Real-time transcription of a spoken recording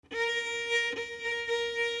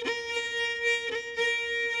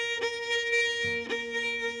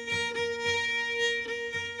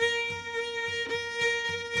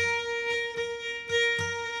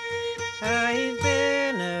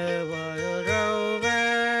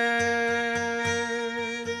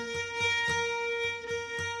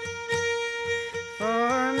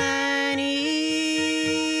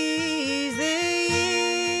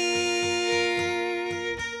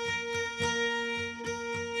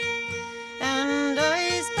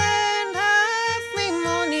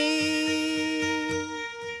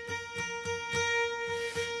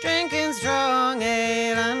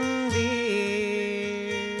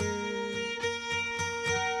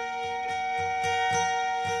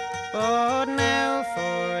But now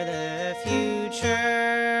for the future,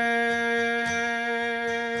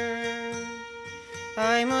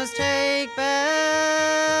 I must take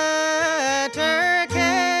better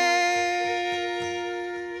care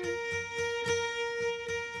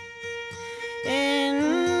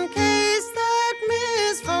in case that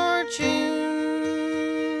misfortune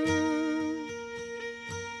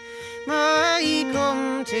might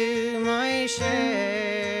come to my share.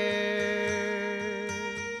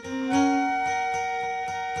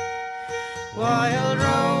 While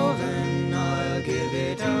roving, I'll give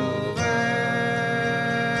it over.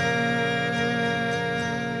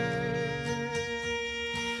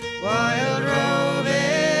 While roving,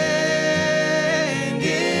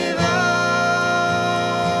 give all,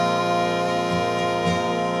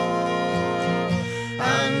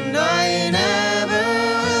 and I never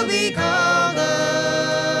will be called a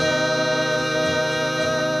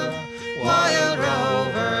wild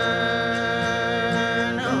rover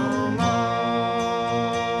no more.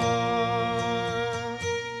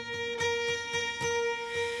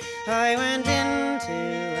 I went into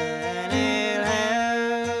an alehouse.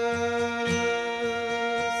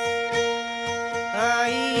 I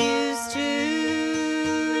used to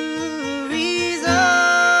resort,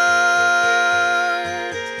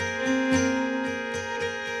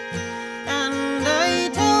 and I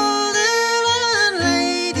told the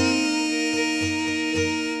landlady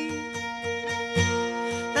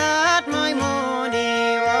that my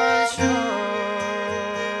money was short.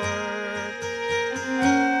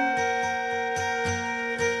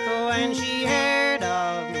 When she heard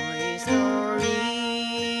of my story,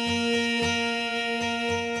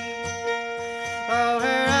 oh,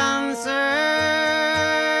 her answer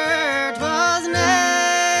 'twas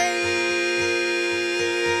nay,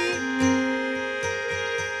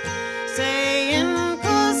 saying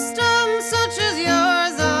customs such as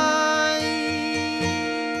yours I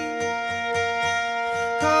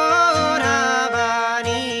could have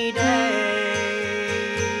any day.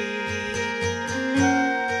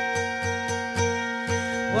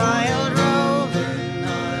 Wild roving,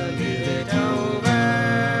 I'll give it over.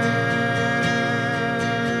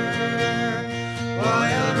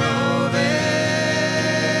 Wild roving,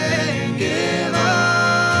 give all,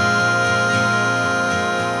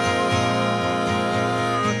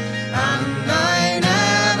 and I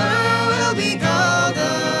never will be called a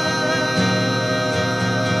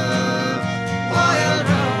wild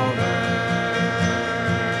rover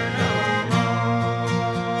no more.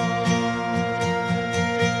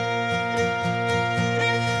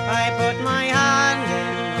 I put my hand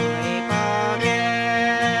in my pocket,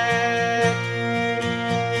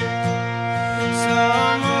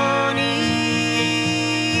 some money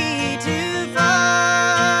to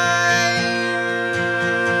find,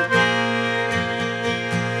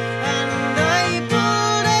 and I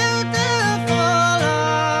pulled out the full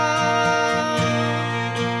of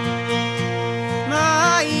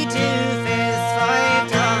my 2 fists 5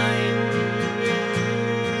 times.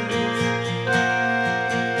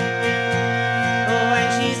 When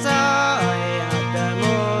she saw I had the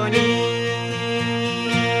money,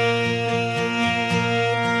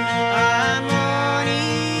 and money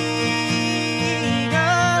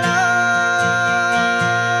galore.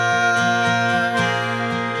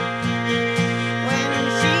 When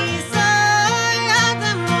she saw I had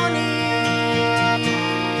the money,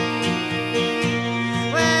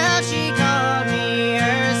 well, she called me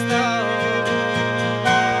her store,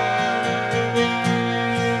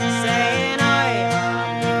 saying I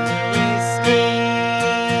am whiskey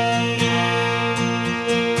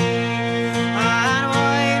and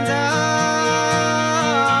wines of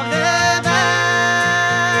the best,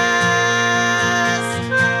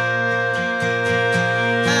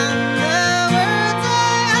 and the words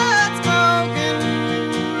I had spoken,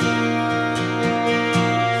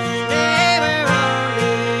 they were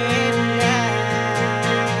only in jest.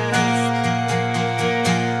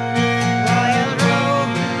 Wild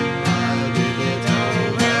roving, I'll give it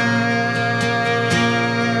over.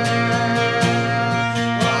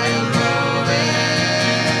 Wild roving,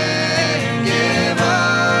 give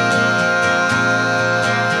all,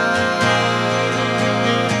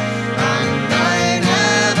 and I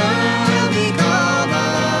never will be called a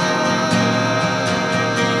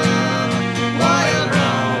wild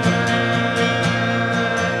rover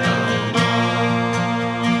no more.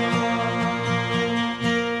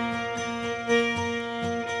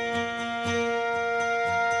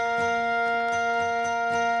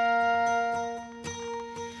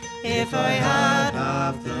 If I had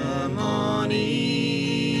half the money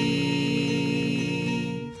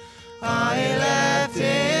I left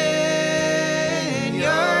in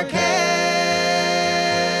your care,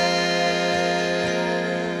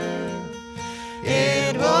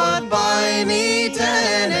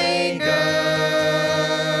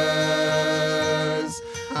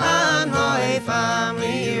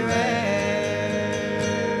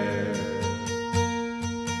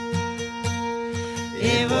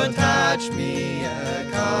 thatch me a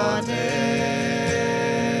cottage.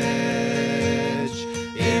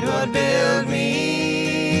 It would build me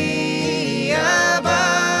a barn.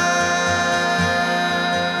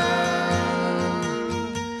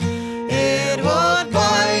 It would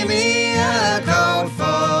buy me a coat for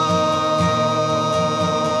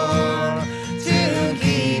to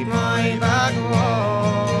keep my back warm.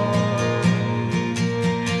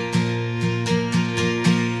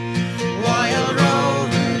 While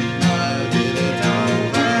roving I'll build it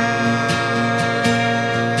over.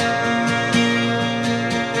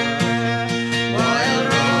 While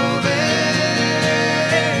roving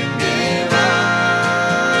beware.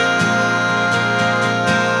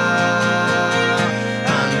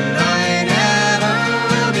 And I never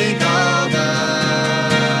will be colder.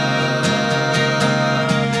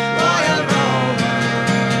 While roving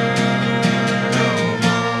no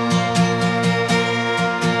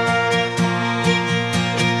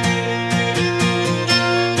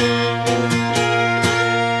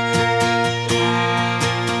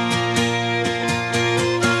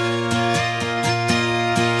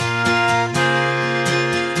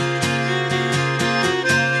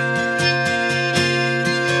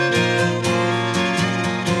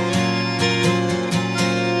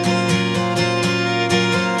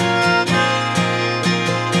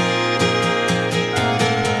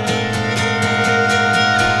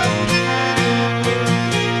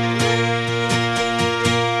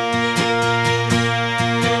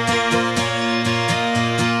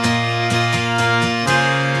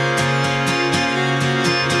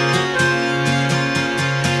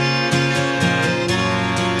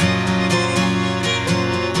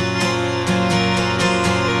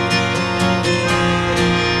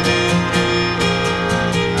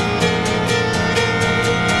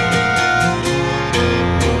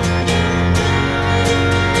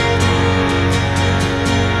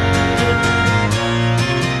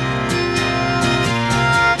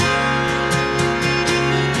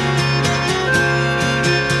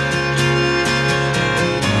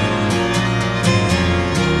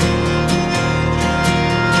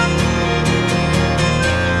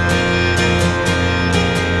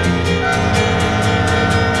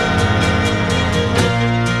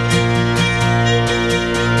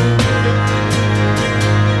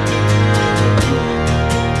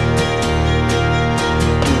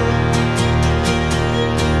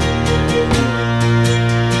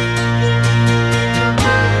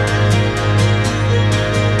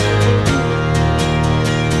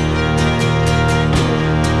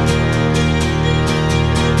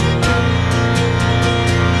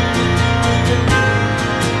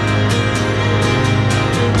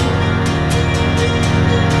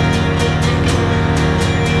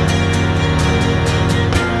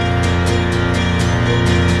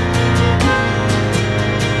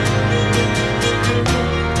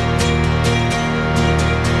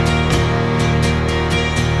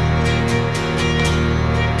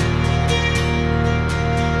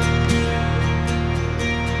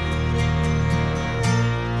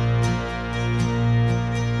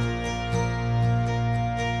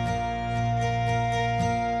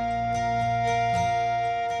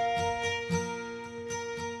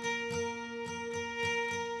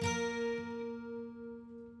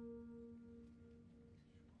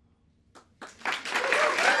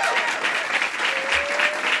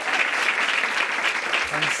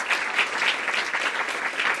Thanks.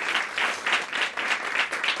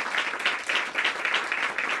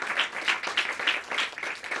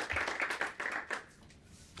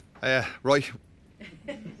 Right,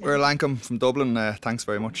 we're Lankum from Dublin. Thanks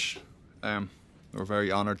very much. We're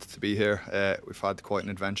very honoured to be here. We've had quite an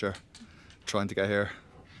adventure trying to get here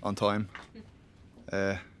on time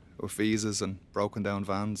with visas and broken down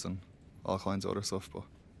vans and all kinds of other stuff. But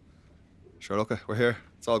sure, look, we're here.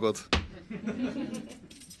 It's all good.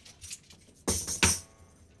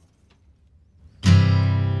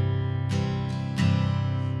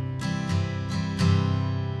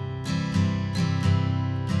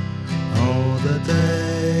 Oh, the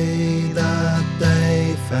day that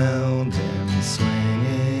they found him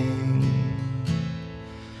swinging,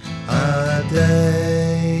 a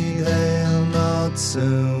day they'll not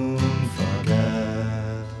soon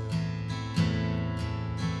forget.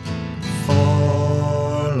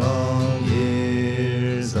 4 long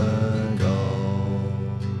years ago,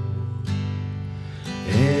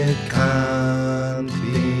 it can't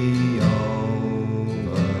be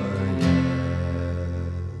over yet.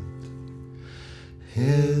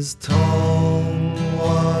 His tongue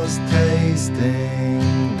was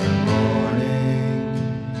tasting the morning,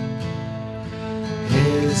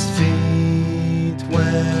 his feet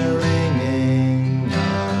were ringing a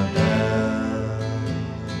bell.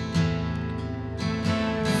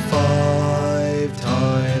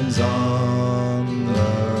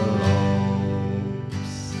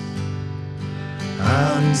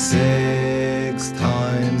 6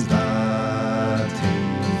 times that he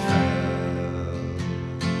fell.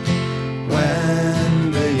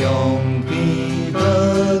 When the young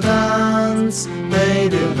people dance, they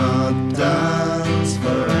do not dance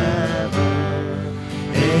forever.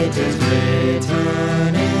 It is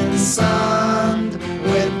written in sand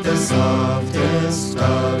with the softest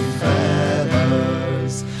of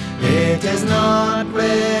feathers. It is not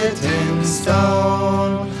written in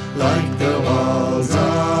stone like the walls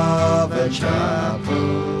of a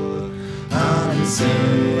chapel. And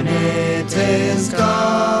soon it is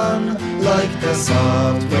gone like the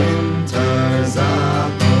soft wind